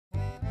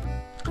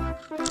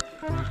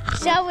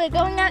So we're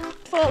going out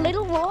for a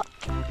little walk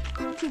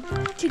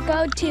to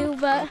go to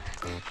the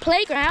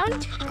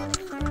playground.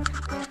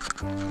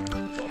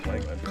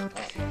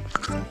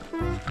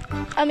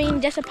 I mean,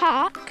 just a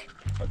park.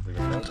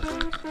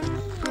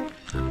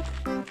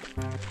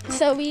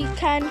 So we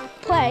can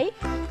play.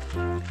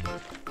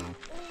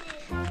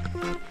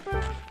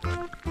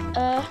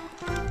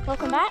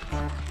 Welcome back.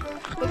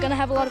 We're gonna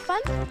have a lot of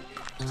fun.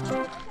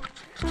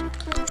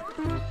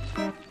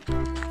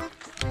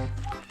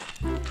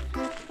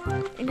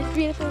 In this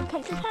beautiful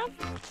country town.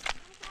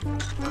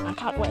 I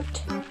can't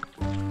wait.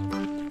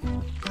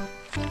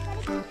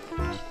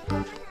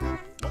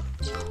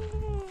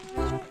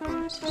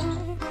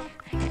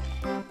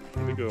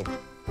 Here we go.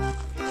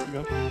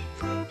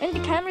 And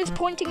the camera is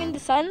pointing in the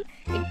sun,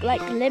 it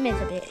like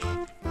limits a bit.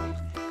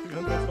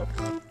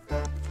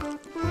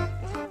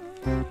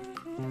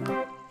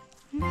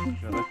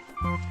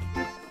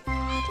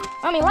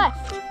 On my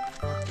left.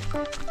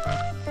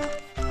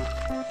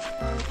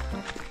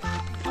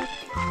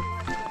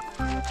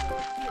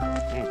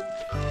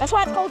 That's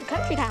why it's called a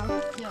country town.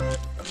 Yeah.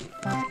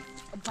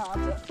 About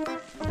the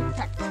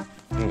pack,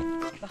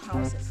 the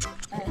houses,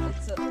 and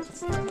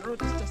the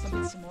road is just a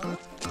bit smaller.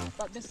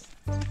 But this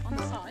on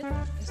the side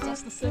is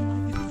just the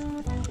same.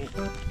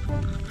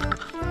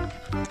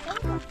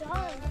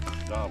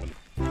 Darwin.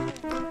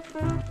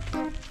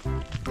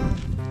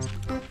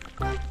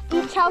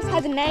 Each house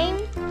has a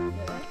name.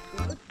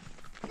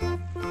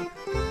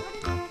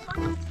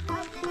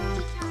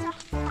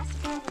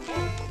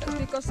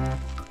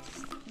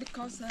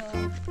 Because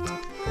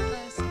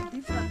there's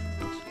different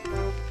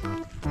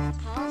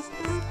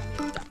houses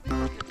and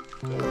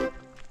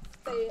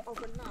stay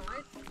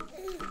overnight.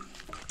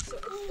 So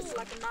it's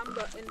like a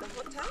number in the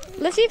hotel.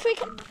 Let's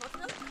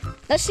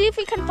see if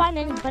we can find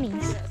any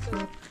bunnies. Yeah, so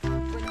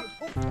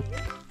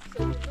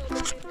when you book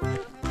it, so you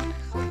know the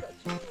house that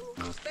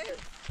you stay.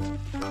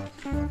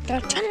 There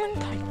are 21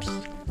 pipes.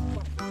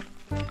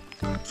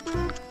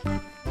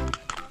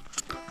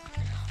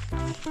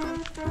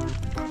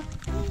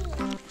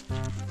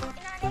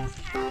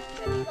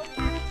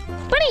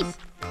 Bunnies!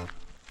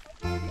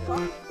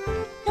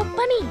 No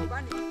bunny!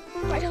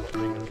 Right over.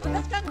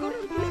 That's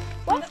kangaroo.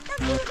 What? That's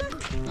kangaroo.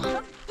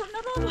 Turn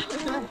around.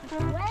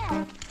 Where?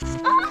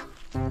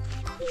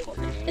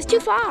 It's too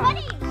far. You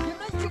know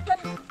you can.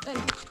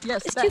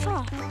 Yes, It's too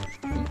far.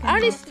 I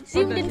only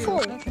zoomed in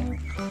full.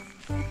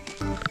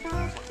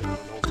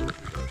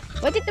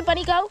 Where did the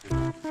bunny go?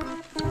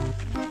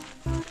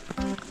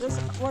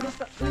 What is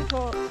that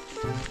little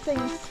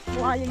things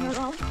flying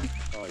around?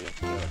 Oh yeah.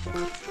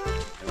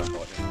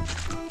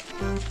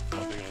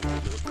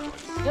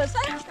 Yes,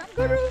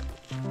 kangaroo.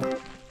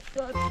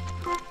 There are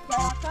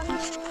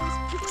kangaroos,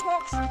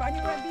 peacocks, bunny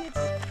rabbits.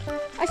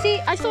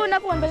 I saw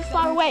another one, but it's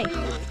far away.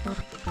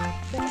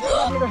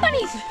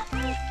 Bunnies!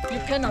 You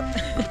cannot.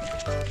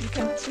 You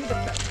can see the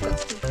cat.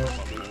 That's too far.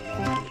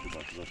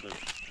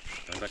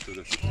 Back to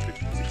the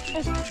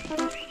 60s.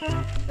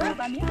 There are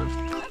bunnies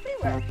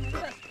everywhere.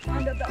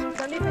 Under the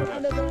living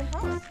under the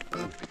house.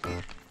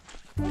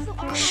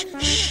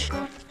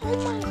 Oh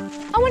my!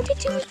 I wanted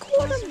to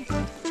record them.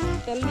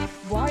 They live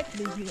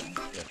widely here.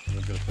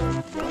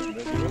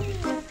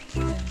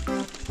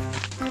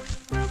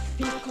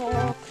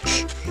 Peacock,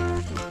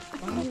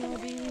 bunny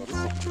rabbits.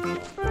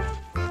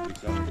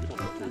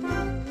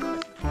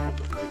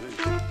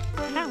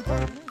 How?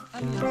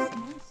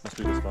 Must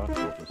be the staff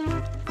quarters.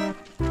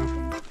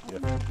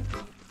 Yeah.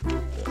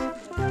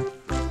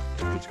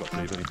 It's got to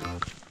be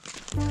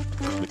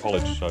the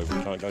college, so we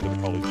can't go to the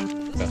college.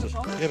 That's a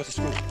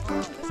school.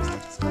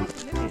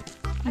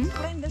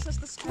 Explain, this is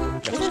the school.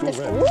 That's a school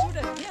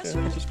there. Yes,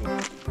 Yeah, it's a school.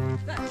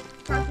 that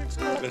private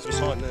school. There's a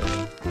sign there.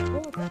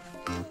 Oh,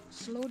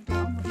 slow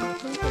down.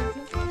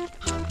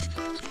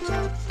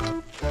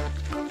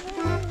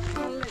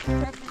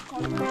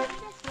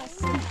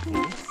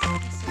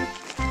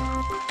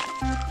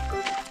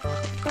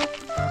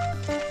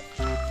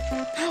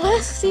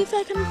 Let's see if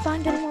I can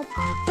find any more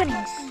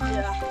bunnies.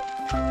 Yeah.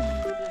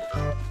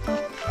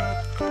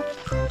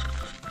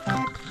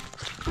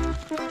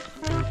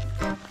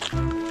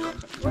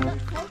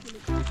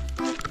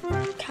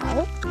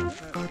 Cow?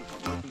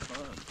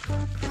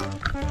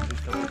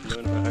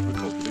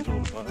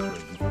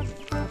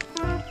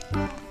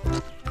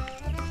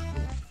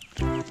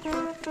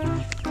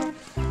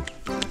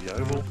 The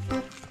oval.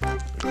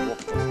 We can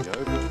walk across the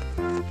oval.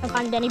 Can't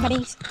find any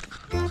bunnies.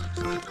 Only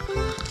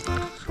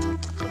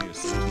a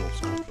seasonal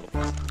school.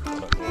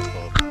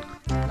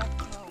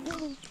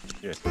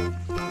 Yeah.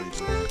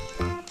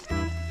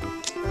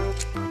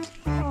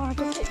 Oh, I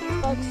just hit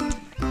these bugs.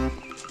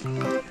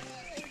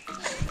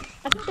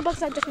 I think the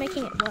bugs are just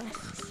making it worse.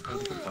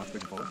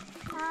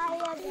 Hi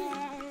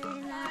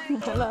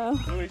again. Hello.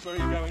 Louise, where are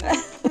you going?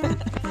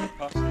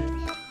 Past here.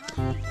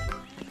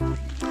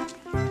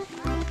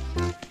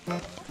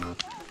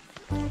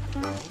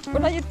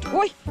 What are you?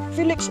 Oi,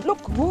 Felix,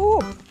 look.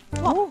 Whoa.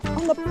 What?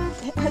 On the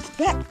head's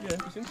back.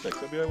 Yeah, it's insects.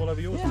 They'll be all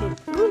over yours Yeah.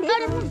 too.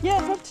 Really?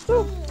 Yeah, that's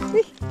true.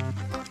 Wee.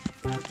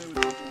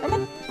 Come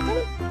on, come on.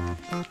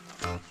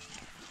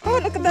 Oh,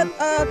 look look at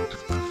that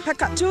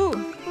cockatoo.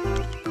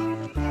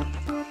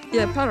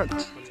 Yeah, parrot.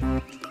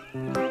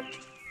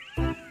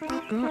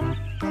 Good.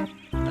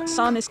 That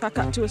sound is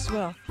cockatoo as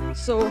well.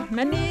 So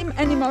many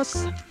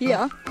animals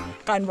here,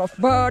 kind of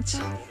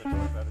birds.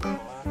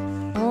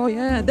 Oh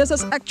yeah, this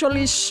is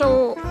actually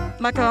show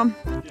like and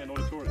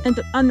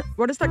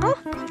what is that called?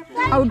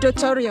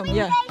 Auditorium.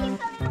 Yeah,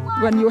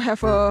 when you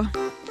have a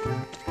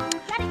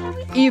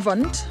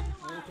event.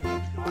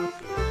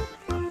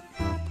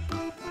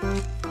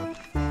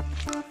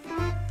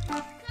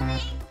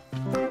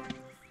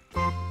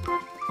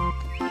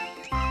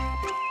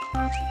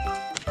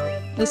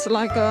 It's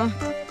like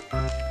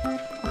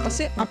apa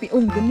sih, api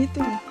unggun itu.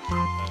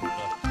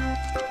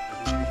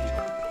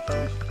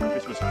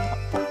 This was cut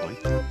properly.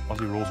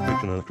 Aussie rules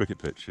pitch on a cricket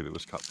pitch if it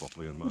was cut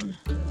properly and mowed.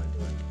 I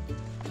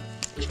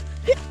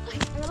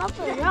love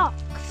the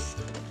rocks.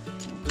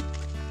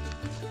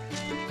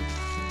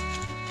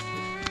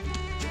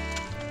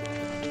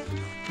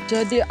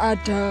 Jadi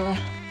ada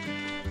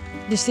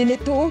di sini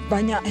tuh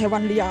banyak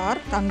hewan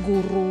liar,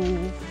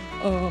 kanguru,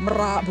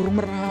 merak,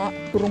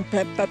 burung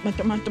betet,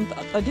 macam-macam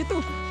tadi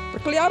tuh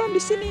berkeliaran di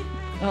sini.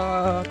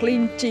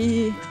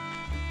 Kelinci,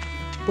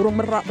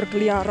 burung merak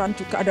berkeliaran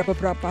juga ada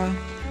beberapa.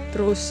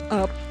 Terus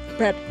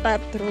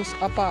betet, terus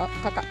apa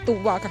kakak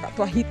tua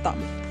hitam,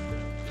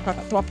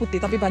 kakak tua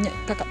putih tapi banyak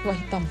kakak tua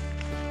hitam.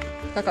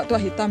 Kakak tua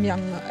hitam yang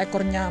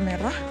ekornya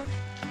merah,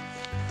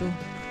 tuh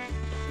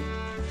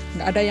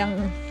nggak ada yang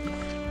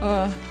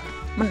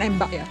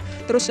menembak ya.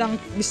 Terus yang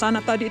di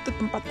sana tadi itu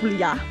tempat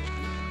kuliah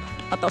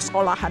atau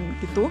sekolahan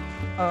gitu,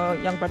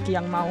 yang bagi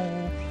yang mau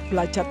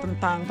belajar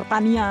tentang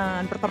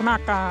pertanian,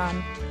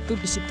 peternakan, itu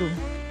di situ.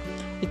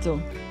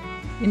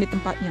 Ini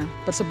tempatnya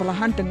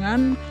bersebelahan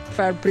dengan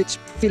Fairbridge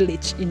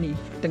Village ini,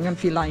 dengan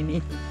villa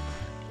ini.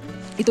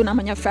 Itu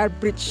namanya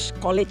Fairbridge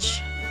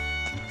College.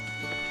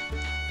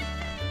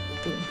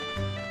 Tuh.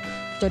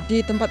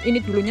 Jadi tempat ini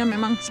dulunya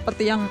memang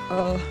seperti yang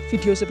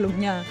video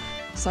sebelumnya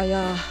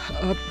saya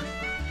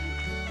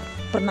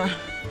pernah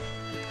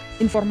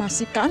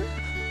informasikan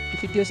di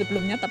video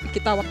sebelumnya, tapi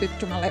kita waktu itu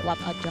cuma lewat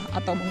aja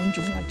atau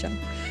mengunjungi aja.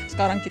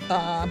 Sekarang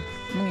kita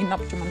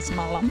menginap cuma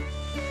semalam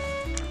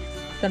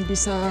dan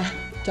bisa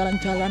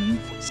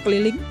jalan-jalan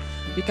sekeliling,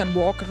 we can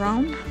walk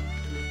around.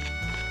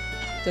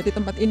 Jadi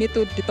tempat ini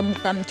tuh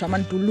ditemukan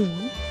zaman dulu,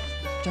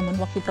 zaman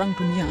waktu Perang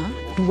Dunia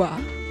II.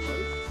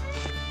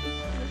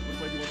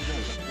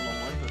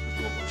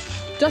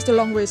 Just a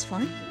long way is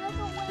fine.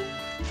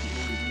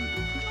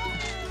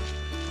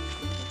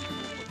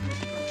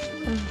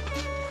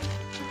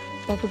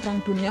 Waktu Perang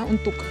Dunia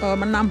untuk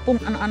menampung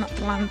anak-anak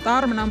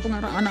terlantar, menampung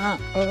anak-anak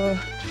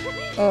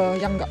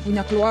yang nggak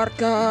punya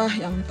keluarga,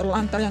 yang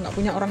terlantar, yang nggak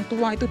punya orang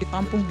tua, itu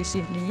ditampung di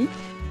sini.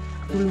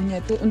 Dulunya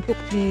itu untuk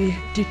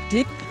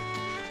dididik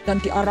dan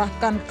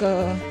diarahkan ke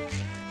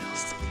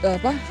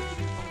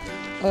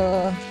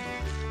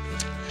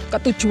ke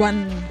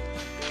tujuan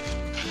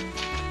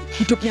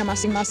hidupnya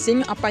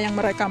masing-masing, apa yang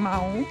mereka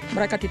mau,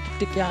 mereka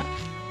dididik ya,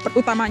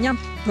 utamanya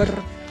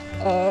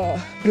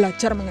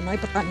belajar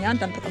mengenai pertanian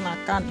dan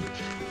peternakan.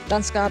 Dan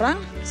sekarang,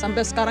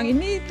 sampai sekarang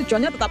ini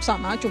tujuannya tetap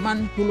sama,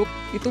 cuman dulu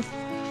itu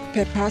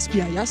bebas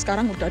biaya,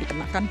 sekarang udah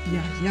dikenakan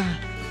biaya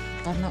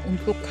karena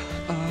untuk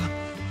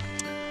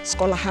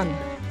sekolahan,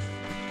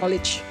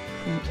 college.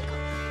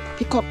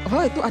 Peacock,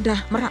 oh itu ada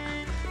merak.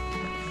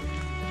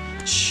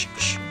 Shh,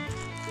 shh.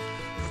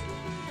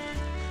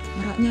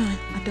 Meraknya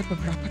ada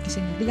beberapa di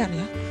sini, liar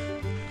ya.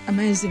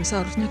 Amazing,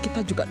 seharusnya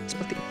kita juga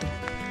seperti itu.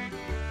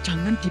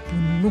 Jangan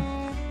dibunuh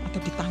atau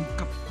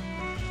ditangkap.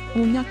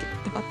 Maunya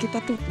tempat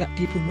kita tuh nggak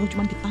dibunuh,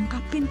 cuma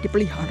ditangkapin,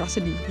 dipelihara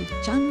sendiri.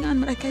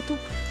 Jangan, mereka itu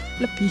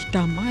lebih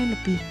damai,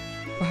 lebih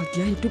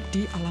bahagia hidup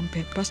di alam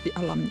bebas, di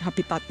alam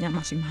habitatnya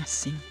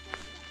masing-masing.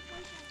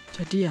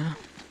 Jadi ya,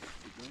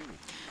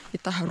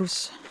 kita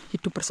harus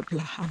hidup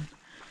bersebelahan.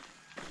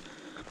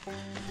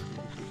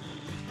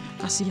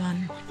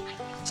 Kasihan,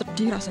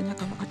 sedih rasanya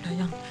kalau ada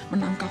yang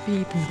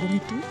menangkapi burung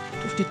itu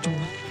terus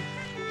dijual.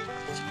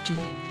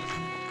 Sedih.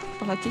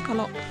 Apalagi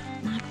kalau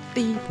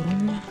mati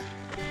burungnya.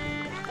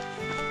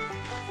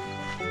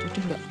 Jadi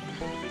enggak.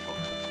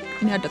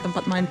 Ini ada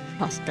tempat main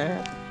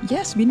basket.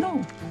 Yes, we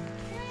know.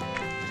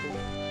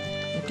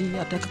 Jadi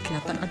ada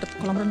kegiatan, ada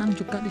kolam renang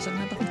juga di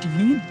sana, tapi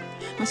dingin.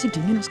 Masih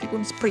dingin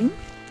meskipun spring.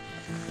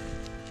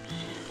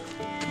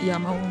 Ya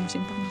mau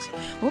musim panas.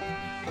 Oh,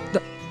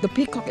 the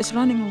peacock is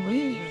running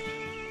away.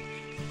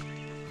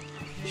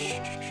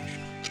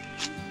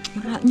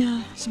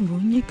 Meraknya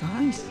sembunyi,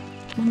 guys,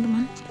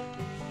 teman-teman.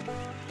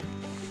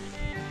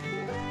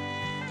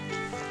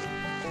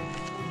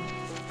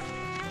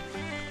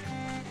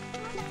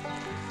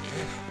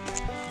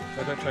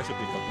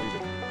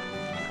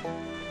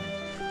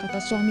 Kata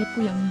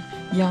suamiku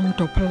yang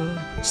double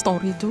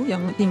story itu,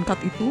 yang tingkat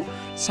itu,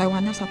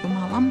 sewanya satu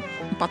malam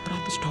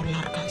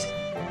 $400, guys.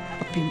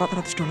 Lebih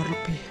 $400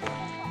 lebih.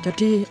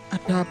 Jadi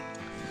ada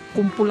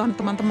kumpulan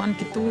teman-teman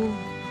gitu.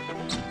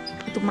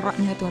 Itu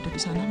meraknya itu ada di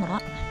sana,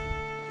 merak.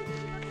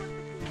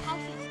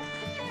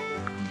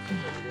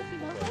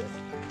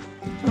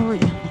 Okay. Oh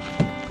iya.